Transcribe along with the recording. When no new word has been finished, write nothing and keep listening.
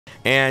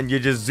and you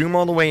just zoom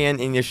all the way in,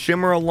 and you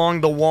shimmer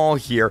along the wall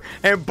here,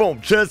 and boom,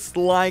 just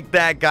like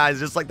that, guys,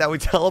 just like that, we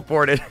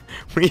teleported.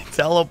 We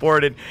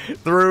teleported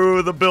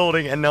through the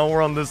building, and now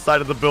we're on this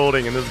side of the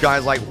building, and this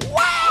guy's like,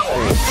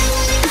 wow!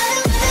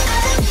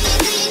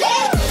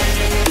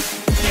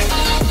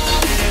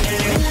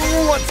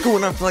 What's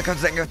going on,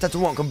 guys?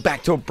 Welcome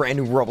back to a brand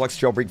new Roblox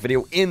Jailbreak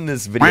video. In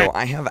this video,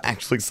 I have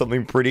actually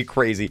something pretty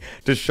crazy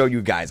to show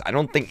you guys. I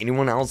don't think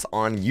anyone else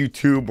on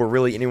YouTube or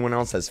really anyone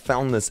else has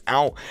found this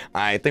out.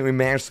 I think we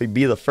may actually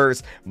be the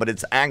first, but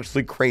it's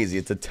actually crazy.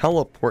 It's a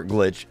teleport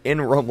glitch in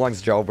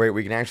Roblox Jailbreak.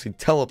 We can actually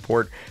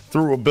teleport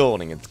through a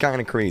building. It's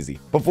kind of crazy.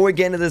 Before we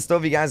get into this, though,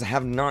 if you guys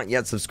have not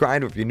yet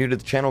subscribed, or if you're new to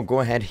the channel, go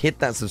ahead, hit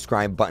that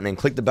subscribe button and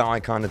click the bell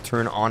icon to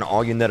turn on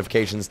all your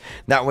notifications.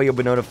 That way you'll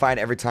be notified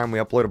every time we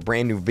upload a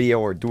brand new video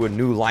or do a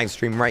new live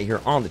stream right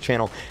here on the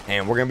channel.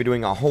 And we're going to be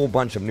doing a whole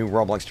bunch of new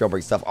Roblox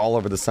Jailbreak stuff all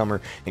over the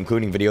summer,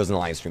 including videos and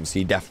live streams, so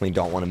you definitely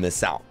don't want to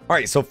miss out.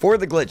 Alright, so for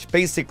the glitch,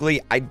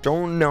 basically, I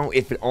don't know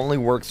if it only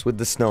works with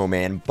the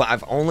snowman, but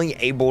I've only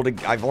been able to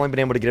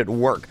get it to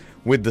work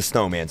with the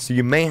snowman. So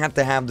you may have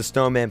to have the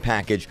snowman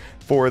package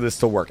for this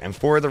to work. And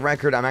for the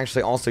record, I'm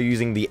actually also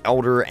using the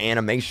elder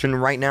animation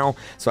right now.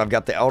 So I've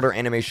got the elder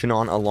animation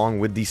on along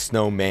with the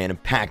snowman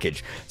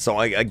package.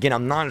 So again,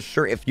 I'm not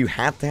sure if you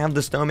have to have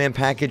the snowman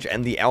package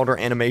and the elder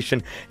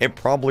animation. It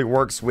probably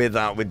works with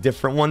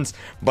different ones,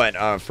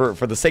 but for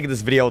the sake of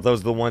this video,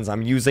 those are the ones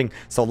I'm using.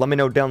 So let me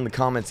know down in the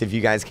comments if you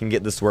guys can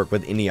get this to work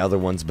with any other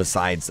ones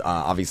besides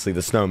obviously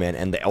the snowman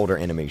and the elder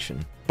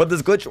animation. But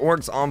this glitch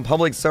works on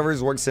public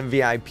servers, works in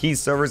VIP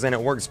servers, and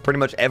it works pretty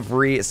much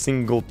every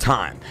single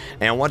time.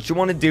 And what you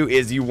want to do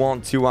is you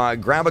want to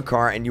grab a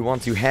car and you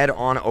want to head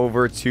on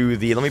over to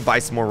the, let me buy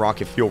some more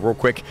rocket fuel real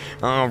quick.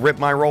 Rip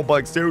my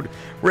Robux, dude.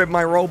 Rip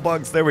my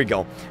Robux. There we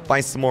go. Buy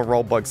some more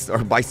Robux,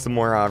 or buy some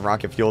more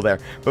rocket fuel there.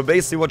 But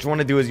basically what you want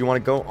to do is you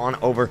want to go on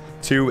over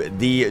to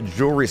the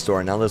jewelry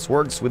store. Now this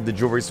works with the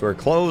jewelry store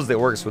closed. It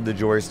works with the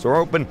jewelry store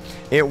open.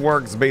 It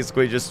works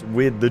basically just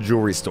with the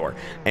jewelry store.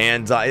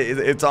 And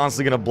it's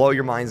honestly going to blow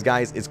your minds,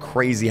 guys. It's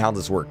crazy how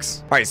this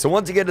works. All right, so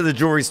once you get to the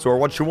jewelry store,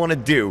 what you want to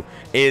do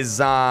is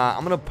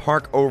I'm gonna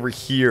park over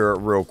here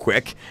real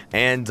quick,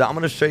 and I'm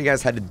gonna show you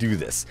guys how to do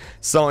this.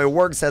 So it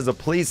works as a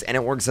police and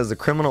it works as a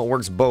criminal. It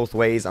works both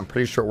ways. I'm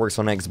pretty sure it works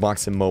on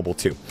Xbox and mobile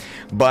too.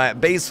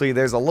 But basically,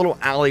 there's a little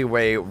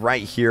alleyway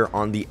right here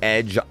on the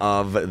edge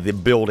of the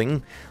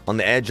building, on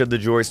the edge of the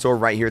jewelry store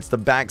right here. It's the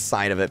back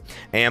side of it.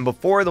 And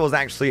before, there was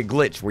actually a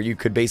glitch where you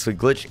could basically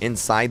glitch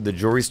inside the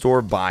jewelry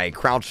store by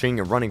crouching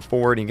and running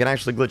forward, and you can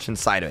actually glitch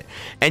inside of it.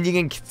 And you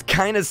can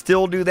kind of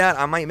still do that.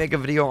 I might make a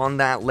video on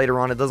that later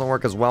on. It doesn't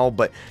work as well,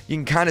 but you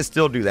can kind of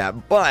still do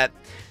that. But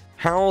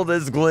how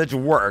this glitch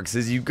works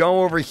is you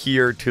go over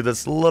here to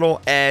this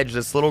little edge,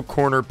 this little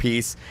corner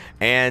piece,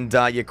 and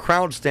you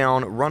crouch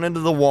down, run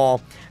into the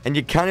wall, and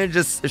you kind of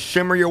just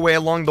shimmer your way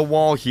along the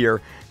wall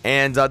here.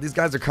 And these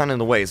guys are kind of in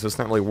the way, so it's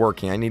not really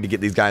working. I need to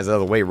get these guys out of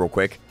the way real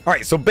quick. All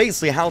right, so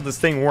basically how this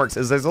thing works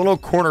is there's a little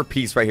corner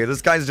piece right here.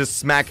 This guy's just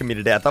smacking me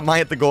to death. I might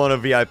have to go on a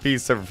VIP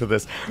server for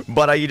this.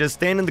 But you just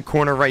stand in the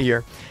corner right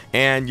here,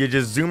 and you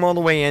just zoom all the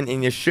way in,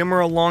 and you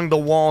shimmer along the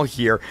wall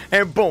here,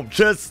 and boom,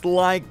 just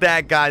like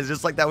that, guys,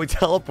 just like that, we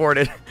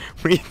teleported.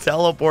 We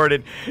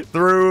teleported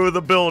through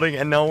the building,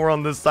 and now we're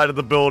on this side of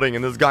the building,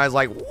 and this guy's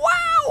like,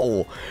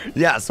 wow!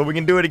 Yeah, so we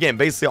can do it again.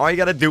 Basically, all you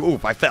gotta do,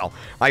 oof, I fell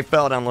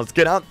down. Let's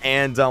get up,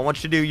 and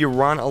what you do, you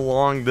run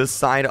along this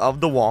side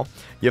of the wall.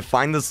 You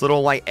find this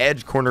little like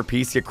edge corner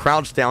piece, you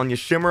crouch down, you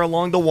shimmer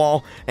along the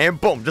wall, and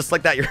boom, just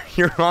like that,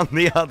 you're on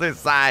the other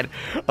side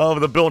of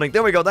the building.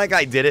 There we go. That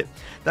guy did it.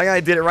 That guy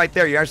did it right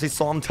there. You actually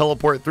saw him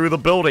teleport through the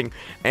building,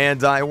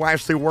 and it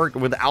actually worked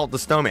without the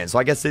snowman. So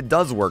I guess it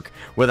does work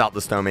without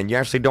the snowman. You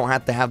actually don't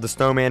have to have the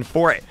snowman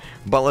for it.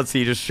 But let's see,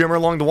 you just shimmer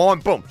along the wall,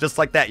 and boom, just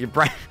like that,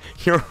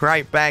 you're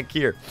right back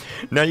here.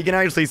 Now you can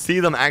actually see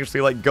them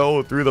actually like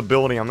go through the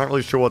building. I'm not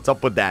really sure what's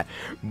up with that,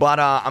 but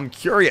I'm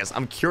curious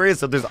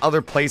if there's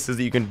other places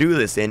that you can do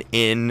this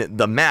in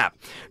the map.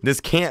 This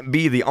can't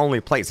be the only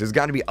place. There's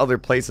got to be other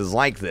places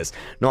like this.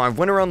 No, I've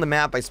went around the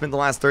map. I spent the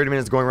last 30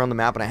 minutes going around the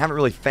map, and I haven't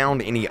really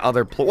found any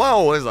other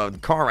whoa, there's a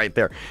car right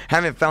there.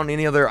 Haven't found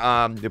any other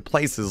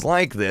places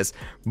like this,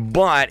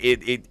 but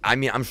I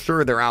mean, I'm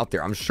sure they're out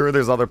there. I'm sure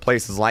there's other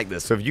places like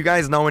this. So if you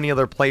guys know any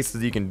other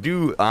places you can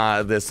do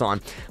this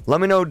on, let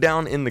me know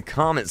down in the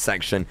comment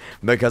section,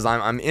 because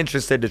I'm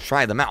interested to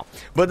try them out.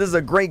 But this is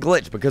a great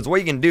glitch, because what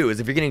you can do is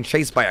if you're getting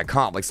chased by a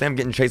cop, like say I'm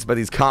getting chased by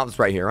these cops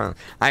right here.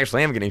 I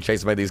actually am getting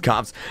chased by these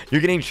cops.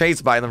 You're getting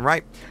chased by them,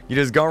 right? You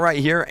just go right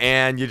here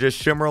and you just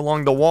shimmer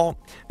along the wall,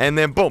 and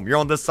then boom, you're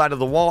on this side of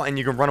the wall, and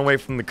you can run away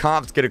from the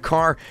cops, get a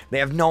car. They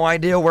have no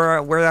idea where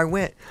I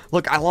went.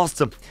 Look, I lost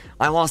them.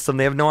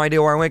 They have no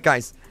idea where I went,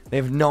 guys. They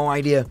have no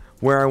idea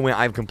where I went.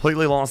 I've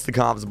completely lost the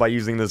cops by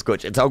using this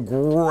glitch. It's a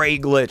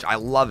great glitch. I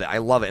love it. I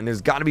love it. And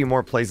there's got to be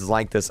more places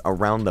like this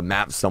around the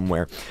map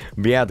somewhere.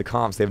 But yeah, the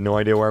cops, they have no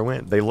idea where I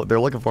went. They're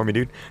looking for me,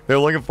 dude. They're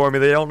looking for me.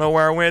 They don't know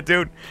where I went,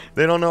 dude.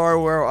 They don't know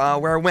where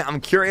I went.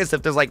 I'm curious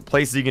if there's like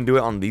places you can do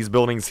it on these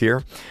buildings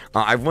here.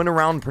 I've went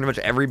around pretty much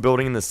every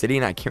building in the city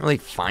and I can't really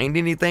find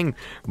anything,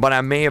 but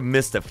I may have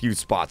missed a few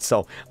spots.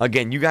 So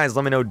again, you guys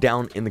let me know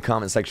down in the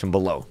comment section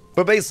below.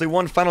 But basically,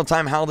 one final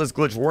time how this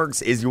glitch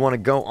works is you want to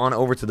go on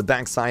over to the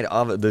back side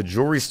of the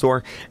jewelry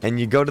store, and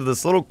you go to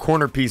this little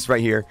corner piece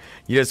right here.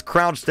 You just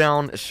crouch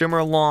down, shimmer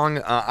along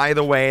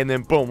either way, and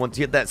then boom, once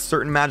you hit that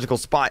certain magical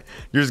spot,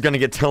 you're just going to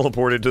get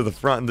teleported to the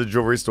front of the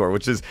jewelry store,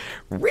 which is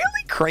really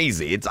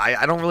crazy.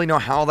 I don't really know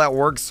how that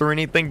works or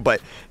anything,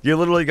 but you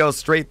literally go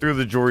straight through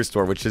the jewelry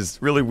store, which is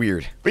really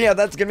weird. But yeah,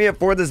 that's going to be it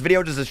for this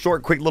video. Just a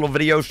short, quick little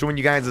video showing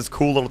you guys this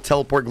cool little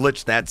teleport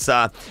glitch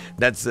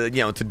that's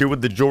you know, to do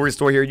with the jewelry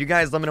store here. You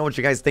guys let me know what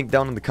you guys think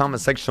down in the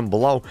comment section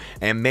below,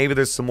 and maybe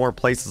there's some more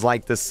places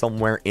like this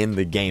somewhere in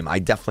the game. I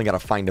definitely gotta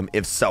find them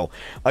if so.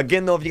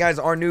 Again though, if you guys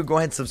are new, go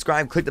ahead and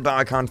subscribe, click the bell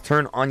icon,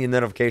 turn on your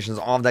notifications,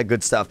 all of that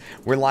good stuff.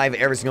 We're live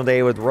every single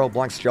day with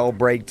Roblox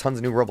Jailbreak, tons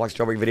of new Roblox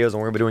Jailbreak videos, and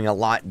we're gonna be doing a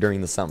lot during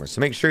the summer.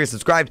 So make sure you're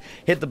subscribed,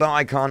 hit the bell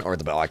icon, or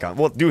the bell icon,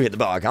 well, do hit the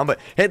bell icon, but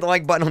hit the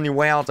like button on your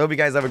way out. I hope you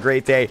guys have a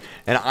great day,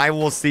 and I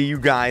will see you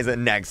guys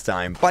next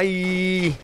time. Bye!